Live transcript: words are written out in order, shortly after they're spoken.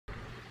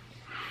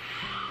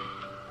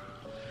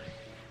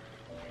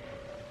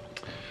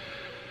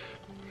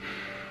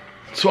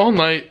So all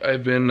night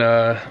I've been,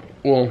 well,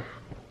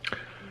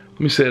 let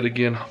me say it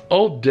again.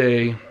 All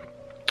day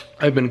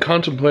I've been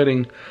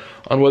contemplating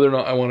on whether or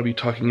not I want to be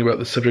talking about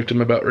the subject I'm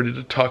about ready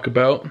to talk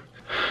about.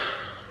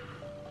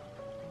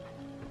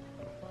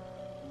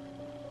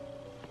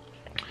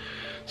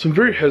 So I'm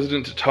very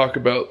hesitant to talk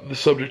about the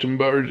subject I'm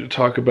about ready to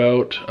talk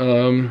about.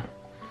 And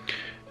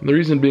the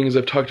reason being is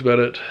I've talked about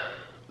it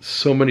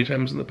so many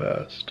times in the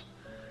past.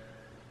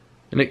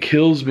 And it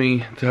kills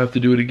me to have to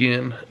do it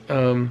again.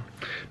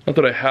 Not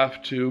that I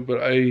have to,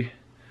 but I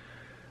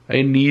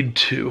need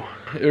to.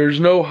 There's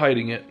no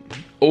hiding it.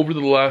 Over the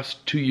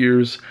last 2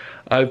 years,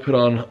 I've put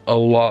on a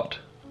lot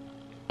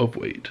of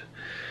weight.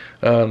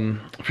 For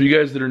you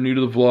guys that are new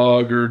to the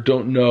vlog or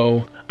don't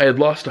know, I had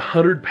lost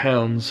 100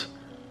 pounds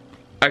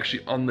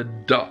actually on the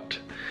dot.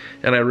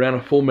 And I ran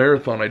a full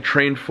marathon. I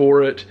trained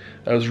for it.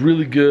 I was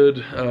really good.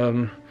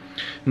 And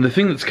the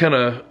thing that's kind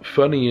of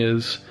funny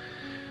is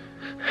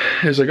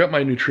I got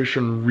my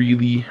nutrition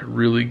really,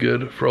 really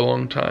good for a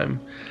long time.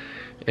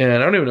 And I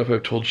don't even know if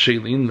I've told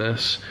Shaileen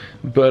this,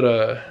 but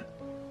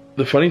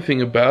the funny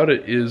thing about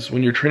it is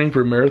when you're training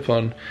for a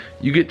marathon,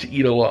 you get to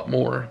eat a lot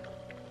more.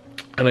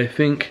 And I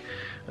think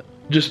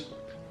just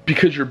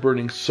because you're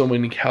burning so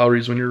many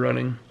calories when you're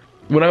running.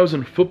 When I was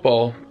in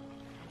football,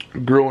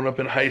 growing up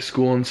in high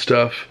school and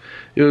stuff,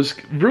 it was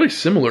really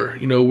similar,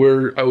 you know,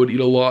 where I would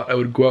eat a lot. I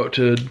would go out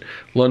to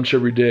lunch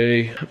every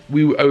day.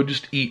 I would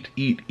just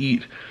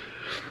eat.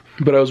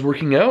 But I was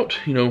working out,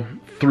 you know,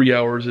 3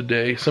 hours a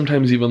day,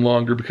 sometimes even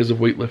longer because of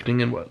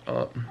weightlifting and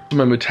whatnot.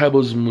 My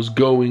metabolism was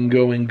going,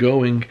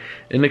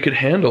 and it could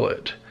handle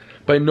it.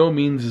 By no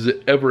means is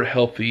it ever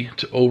healthy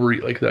to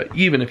overeat like that.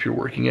 Even if you're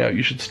working out,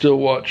 you should still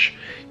watch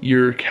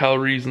your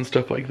calories and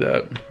stuff like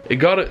that. It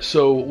got it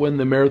so when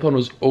the marathon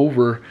was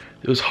over,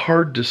 it was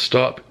hard to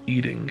stop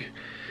eating.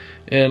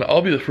 And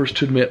I'll be the first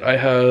to admit I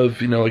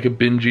have, you know, like a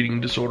binge eating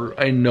disorder.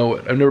 I know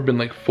it. I've never been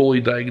like fully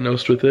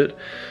diagnosed with it,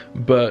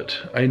 but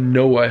I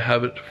know I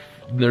have it.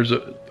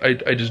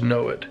 I just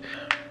know it.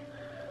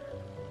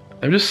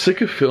 I'm just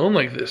sick of feeling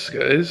like this,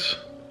 guys.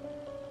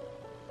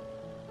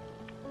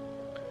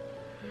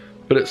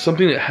 But it's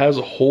something that has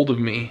a hold of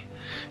me,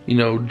 you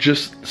know,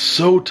 just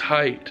so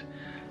tight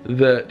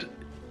that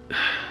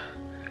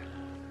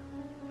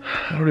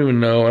I don't even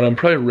know, and I'm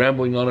probably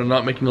rambling on and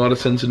not making a lot of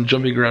sense and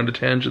jumping around to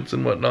tangents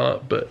and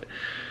whatnot, but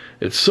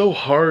it's so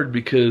hard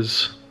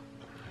because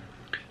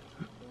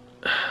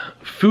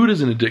food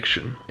is an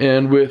addiction.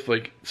 And with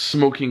like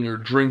smoking or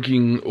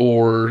drinking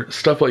or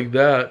stuff like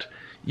that,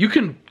 you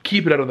can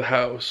keep it out of the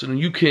house and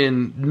you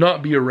can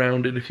not be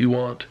around it if you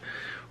want.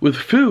 With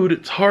food,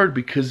 it's hard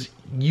because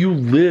you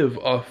live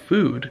off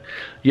food.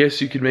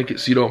 Yes, you can make it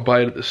so you don't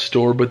buy it at the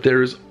store, but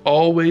there's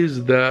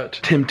always that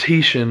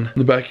temptation in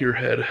the back of your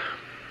head.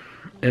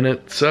 And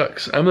it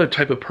sucks. I'm the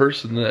type of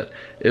person that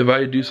if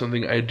I do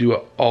something, I do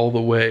it all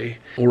the way,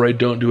 or I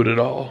don't do it at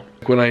all.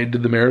 When I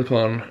did the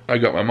marathon, I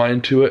got my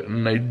mind to it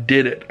and I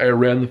did it. I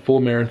ran the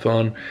full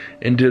marathon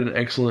and did an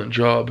excellent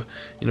job.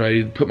 You know,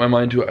 I put my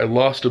mind to it. I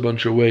lost a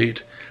bunch of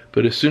weight,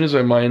 but as soon as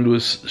my mind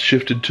was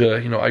shifted to,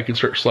 you know, I can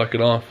start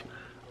slacking off,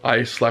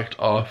 I slacked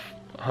off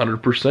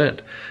 100%.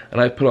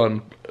 And I put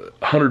on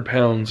 100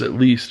 pounds at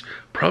least,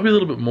 probably a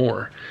little bit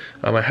more.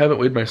 I haven't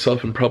weighed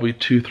myself in probably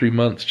 2-3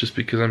 months just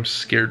because I'm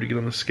scared to get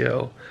on the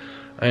scale.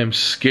 I am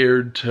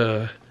scared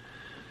to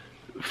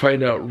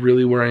find out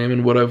really where I am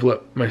and what I've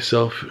let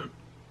myself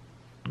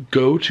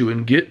go to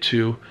and get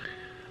to.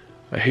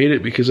 I hate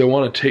it because I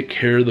want to take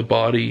care of the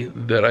body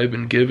that I've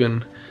been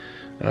given,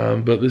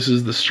 but this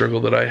is the struggle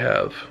that I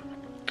have.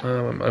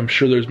 I'm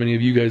sure there's many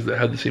of you guys that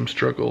had the same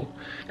struggle,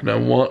 and I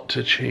want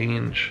to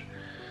change.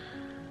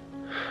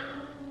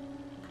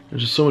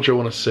 There's just so much I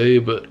want to say,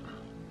 but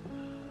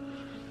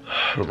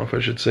I don't know if I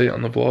should say it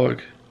on the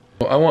vlog.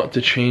 I want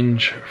to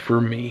change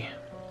for me.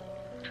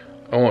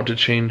 I want to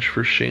change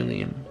for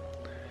Shaileen.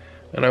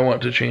 And I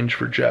want to change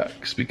for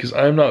Jax, because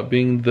I'm not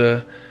being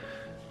the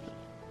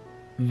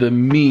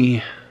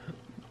me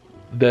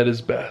that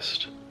is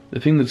best. The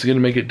thing that's going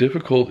to make it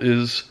difficult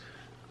is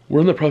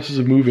we're in the process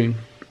of moving.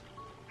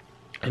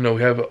 You know,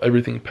 we have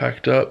everything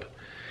packed up,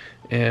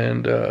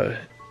 and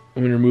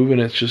when you're moving,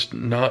 it's just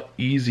not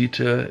easy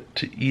to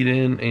eat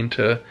in and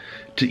to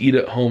eat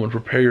at home and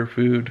prepare your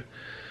food.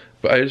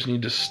 But I just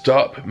need to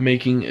stop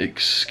making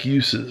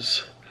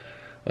excuses.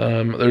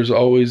 There's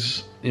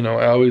always, you know,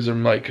 I always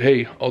am like,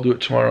 hey, I'll do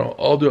it tomorrow.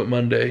 I'll do it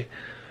Monday.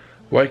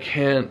 Why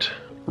can't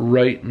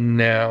right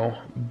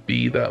now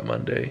be that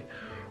Monday?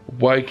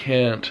 Why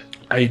can't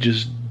I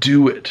just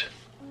do it?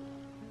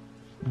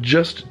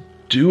 Just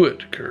do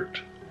it,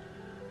 Kurt.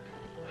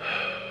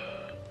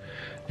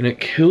 And it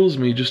kills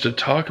me just to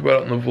talk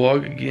about it in the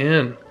vlog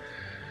again.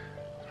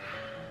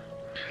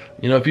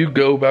 You know, if you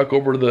go back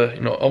over the,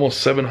 you know,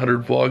 almost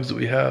 700 vlogs that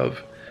we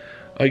have,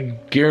 I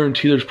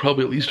guarantee there's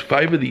probably at least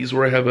 5 of these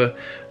where I have a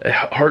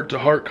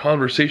heart-to-heart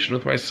conversation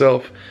with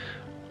myself,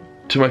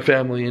 to my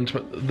family, and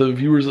to the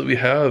viewers that we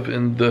have.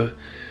 And I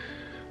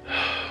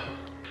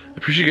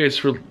appreciate you guys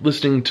for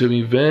listening to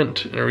me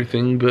vent and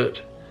everything,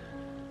 but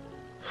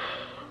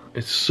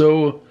it's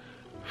so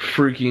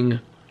freaking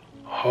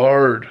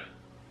hard.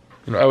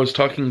 You know, I was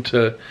talking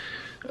to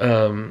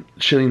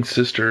Shaileen's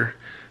sister,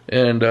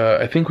 and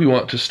I think we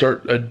want to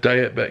start a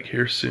diet bet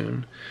here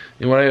soon.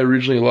 And when I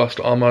originally lost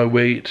all my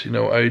weight, you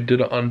know, I did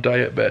it on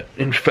dietbet.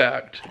 In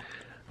fact,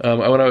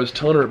 when I was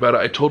telling her about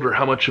it, I told her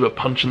how much of a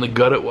punch in the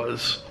gut it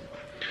was.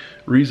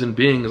 Reason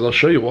being is, I'll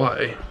show you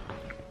why.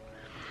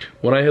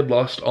 When I had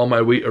lost all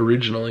my weight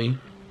originally,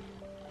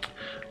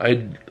 I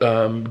did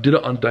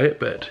it on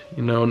dietbet.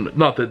 You know,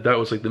 not that that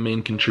was like the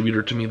main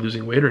contributor to me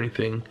losing weight or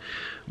anything,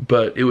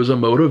 but it was a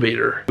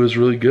motivator. It was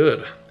really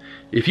good.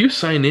 If you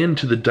sign in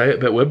to the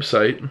dietbet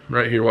website,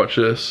 right here, watch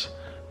this,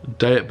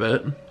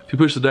 dietbet. If you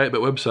push the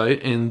dietbet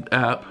website and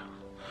app,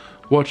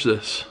 watch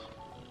this.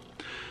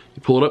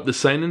 You pull it up, the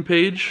sign-in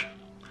page,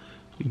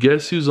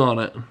 guess who's on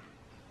it?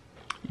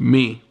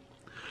 Me.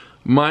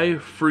 My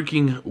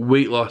freaking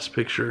weight loss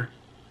picture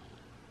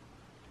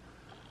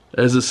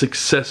as a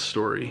success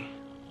story.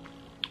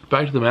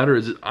 Fact of the matter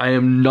is, I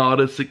am not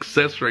a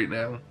success right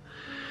now.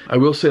 I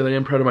will say that I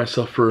am proud of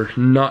myself for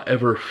not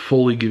ever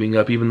fully giving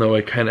up, even though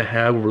I kind of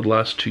have over the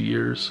last 2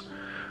 years,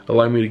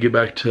 allowing me to get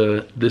back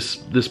to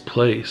this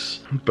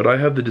place. But I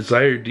have the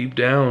desire deep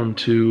down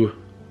to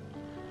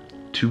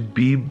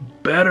be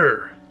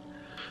better.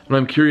 And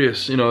I'm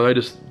curious, you know, I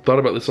just thought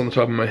about this on the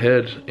top of my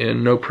head,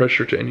 and no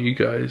pressure to any of you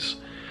guys.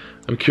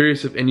 I'm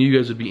curious if any of you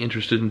guys would be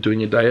interested in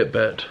doing a diet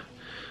bet.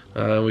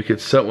 We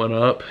could set one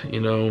up, you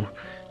know.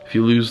 If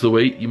you lose the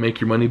weight, you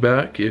make your money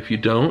back. If you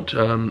don't,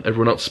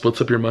 everyone else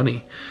splits up your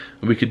money.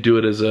 And we could do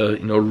it as a,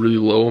 you know, really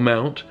low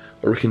amount,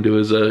 or we can do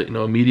it as a, you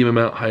know, a medium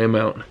amount, high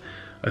amount.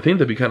 I think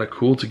that'd be kind of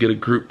cool to get a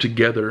group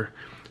together,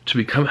 to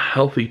become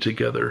healthy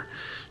together,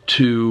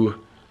 to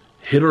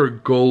hit our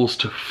goals,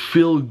 to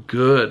feel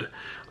good.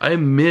 I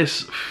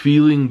miss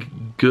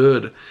feeling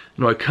good.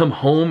 You know, I come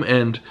home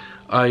and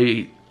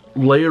I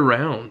lay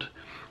around.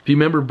 If you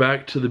remember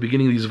back to the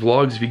beginning of these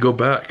vlogs, if you go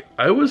back,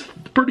 I was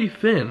pretty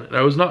thin.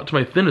 I was not to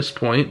my thinnest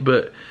point,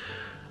 but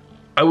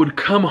I would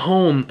come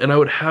home and I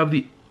would have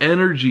the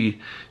energy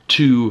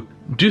to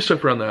do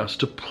stuff around the house,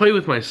 to play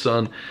with my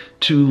son,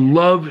 to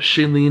love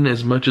Shaileen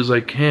as much as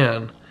I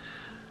can. You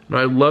know,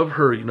 I love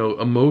her, you know,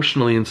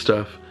 emotionally and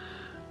stuff,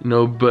 you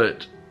know,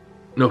 but,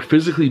 you know,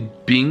 physically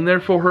being there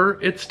for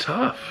her, it's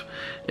tough.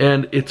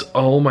 And it's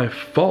all my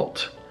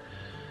fault.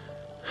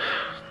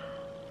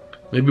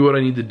 Maybe what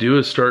I need to do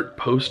is start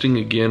posting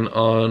again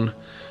on, you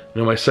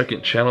know, my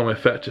second channel, my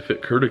Fat to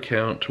Fit Kurt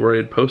account, where I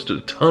had posted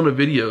a ton of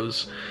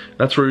videos.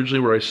 That's originally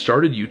where I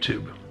started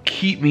YouTube.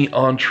 Keep me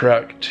on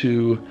track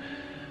to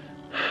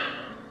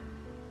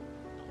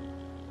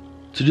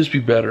just be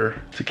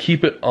better, to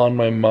keep it on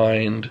my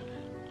mind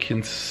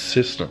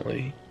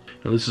consistently.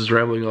 Now, this is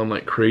rambling on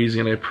like crazy,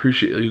 and I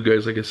appreciate you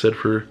guys, like I said,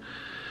 for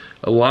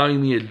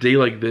allowing me a day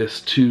like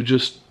this to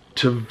just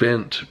to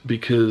vent,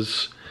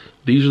 because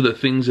these are the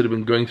things that have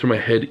been going through my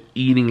head,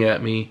 eating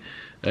at me.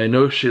 And I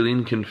know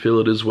Shaileen can feel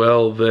it as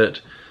well,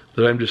 that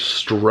I'm just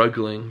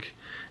struggling,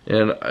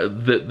 and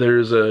that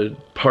there's a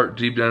part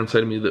deep down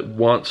inside of me that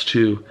wants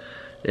to,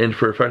 and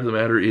for a fact of the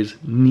matter is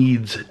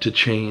needs to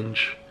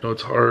change. You know,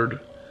 it's hard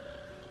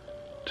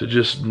to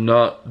just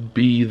not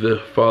be the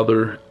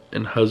father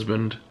and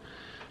husband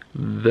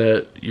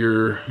that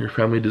your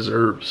family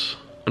deserves.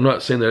 I'm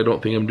not saying that I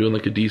don't think I'm doing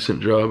like a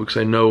decent job, because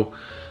I know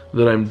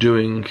that I'm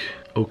doing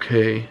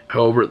okay.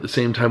 However, at the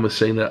same time with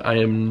saying that, I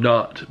am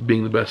not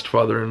being the best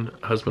father and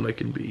husband I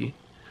can be.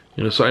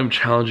 You know, so I'm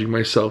challenging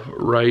myself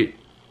right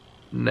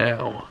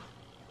now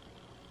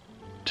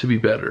to be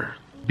better,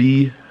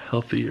 be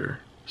healthier.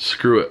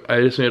 Screw it,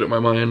 I just made up my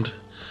mind.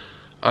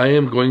 I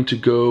am going to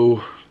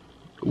go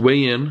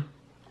weigh in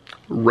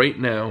right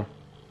now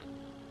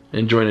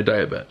and join a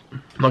diet bet.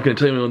 I'm not going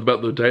to tell you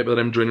about the diet bet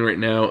I'm joining right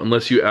now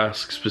unless you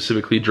ask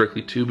specifically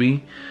directly to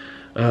me.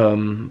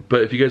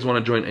 But if you guys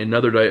want to join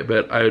another diet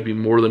bet, I would be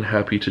more than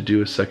happy to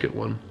do a second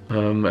one. I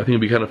think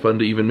it'd be kind of fun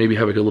to even maybe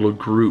have like a little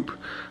group,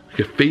 like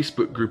a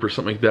Facebook group or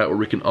something like that, where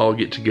we can all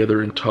get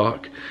together and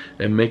talk,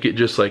 and make it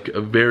just like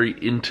a very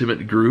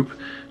intimate group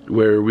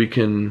where we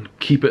can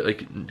keep it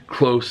like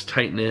close,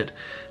 tight-knit,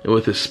 and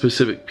with a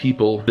specific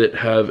people that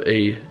have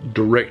a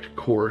direct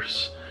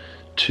course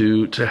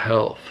to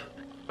health.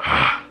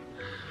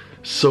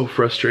 So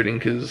frustrating,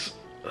 because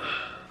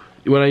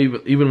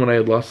when even when I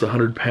had lost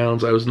 100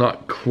 pounds, I was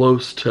not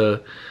close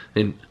to,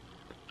 and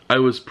I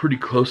was pretty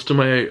close to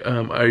my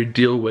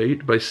ideal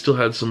weight, but I still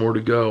had some more to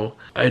go.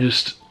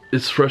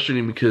 It's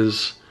frustrating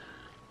because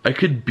I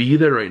could be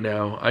there right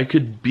now. I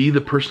could be the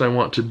person I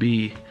want to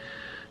be.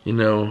 You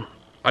know,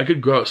 I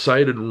could go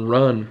outside and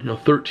run, you know,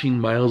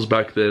 13 miles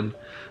back then,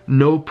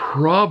 no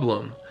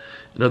problem.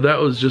 You know, that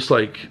was just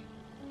like,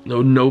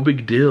 no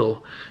big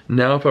deal.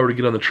 Now if I were to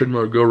get on the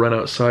treadmill or go run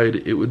outside,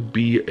 it would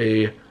be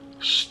a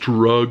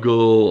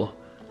struggle,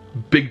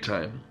 big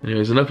time.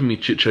 Anyways, enough of me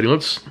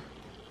chit-chatting.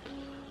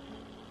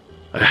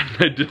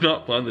 I did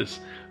not plan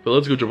this, but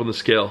let's go jump on the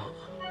scale.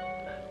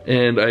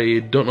 And I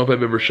don't know if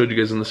I've ever showed you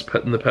guys in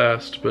the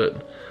past, but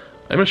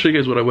I'm gonna show you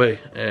guys what I weigh,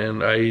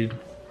 and I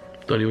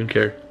don't even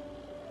care.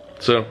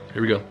 So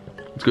here we go.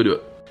 Let's go do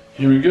it.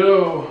 Here we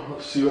go.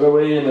 Let's see what I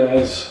weigh in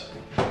as.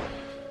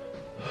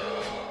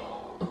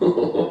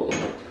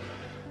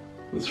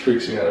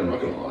 freaks me out, I'm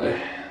not gonna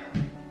lie.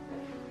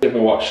 I have my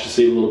watch to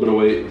save a little bit of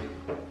weight.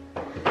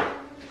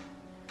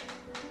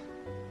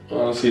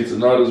 Honestly, it's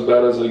not as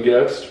bad as I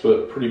guessed,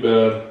 but pretty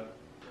bad.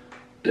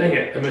 Dang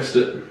it, I missed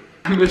it.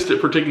 I missed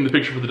it for taking the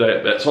picture for the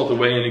diet bet, so I'll have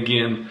to weigh in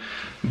again.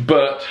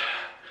 But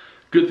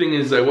good thing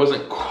is I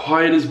wasn't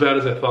quite as bad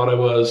as I thought I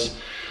was.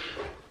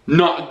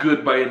 Not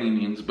good by any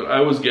means, but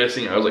I was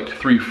guessing I was like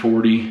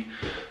 340,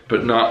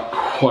 but not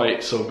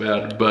quite so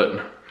bad,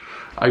 but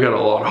I got a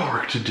lot of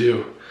work to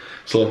do.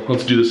 So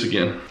let's do this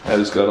again. I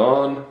just got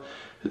on,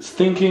 it's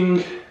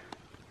thinking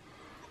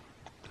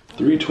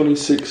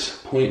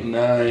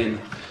 326.9.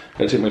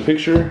 Gotta take my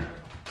picture.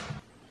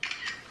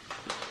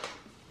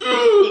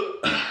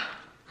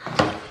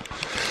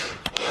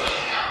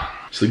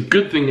 So the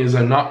good thing is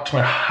I knocked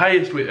my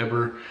highest weight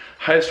ever.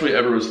 Highest weight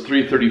ever was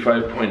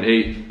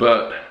 335.8,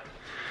 but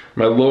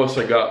my lowest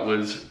I got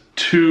was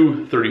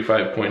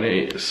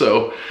 235.8.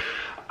 So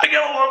I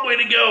got a long way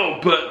to go,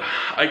 but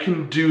I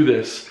can do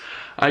this.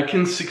 I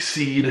can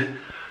succeed.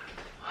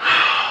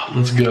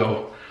 Let's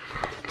go.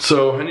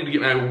 So I need to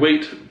get my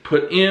weight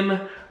put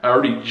in. I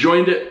already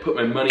joined it, put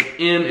my money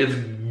in, it's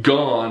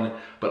gone,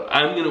 but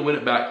I'm gonna win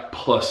it back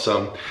plus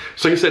some.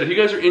 So like I said, if you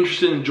guys are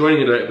interested in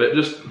joining a diet bet,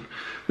 just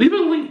leave a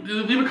link,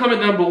 leave a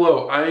comment down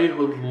below. I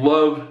would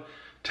love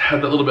to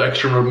have that little bit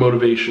extra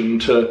motivation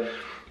to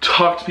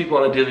talk to people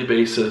on a daily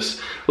basis,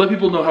 let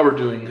people know how we're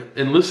doing,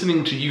 and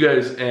listening to you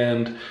guys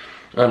and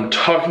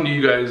talking to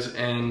you guys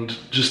and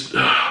just,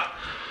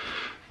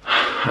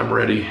 I'm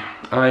ready.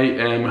 I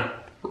am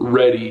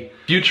ready.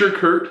 Future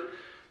Kurt,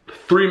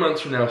 3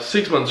 months from now,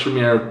 6 months from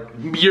now,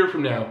 a year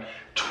from now,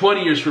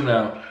 20 years from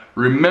now,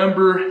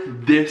 remember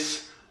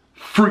this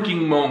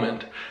freaking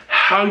moment,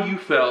 how you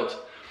felt,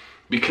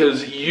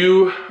 because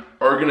you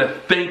are gonna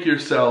thank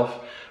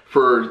yourself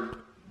for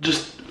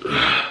just,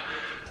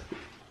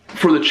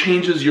 for the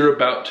changes you're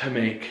about to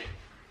make.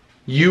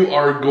 You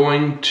are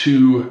going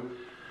to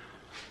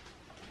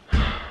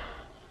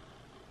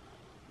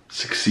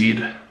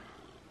succeed.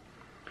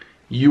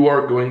 You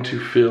are going to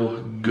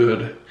feel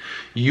good.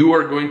 You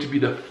are going to be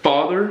the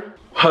father,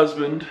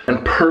 husband,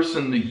 and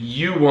person that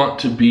you want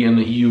to be and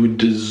that you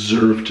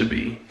deserve to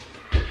be.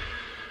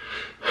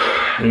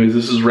 Anyways,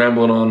 this is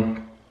rambling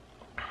on.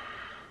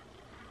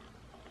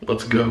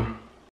 Let's go.